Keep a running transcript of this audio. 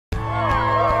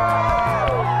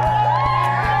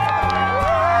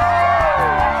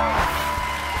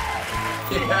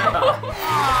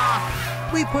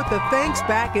put the thanks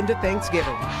back into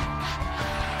Thanksgiving.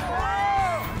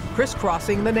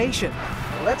 Crisscrossing the nation.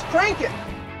 Let's crank it.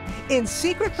 In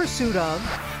secret pursuit of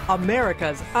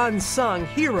America's unsung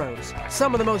heroes,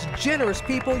 some of the most generous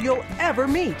people you'll ever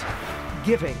meet.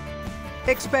 Giving,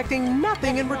 expecting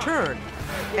nothing in return.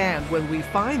 And when we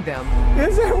find them,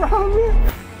 Is it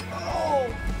Robin?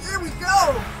 Oh, here we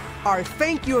go. our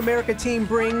Thank You America team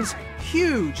brings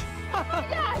huge,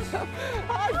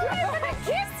 I want to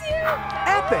kiss you!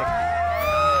 epic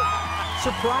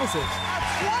surprises.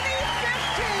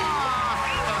 2015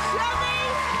 Chevy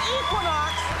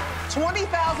Equinox,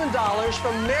 $20,000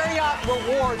 from Marriott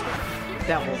Rewards.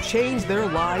 That will change their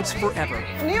lives forever.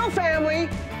 Neil family,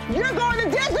 you're going to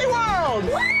Disney World.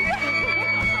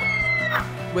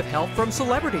 With help from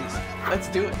celebrities. Let's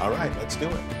do it. All right, let's do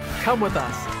it. Come with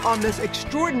us on this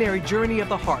extraordinary journey of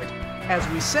the heart as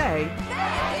we say,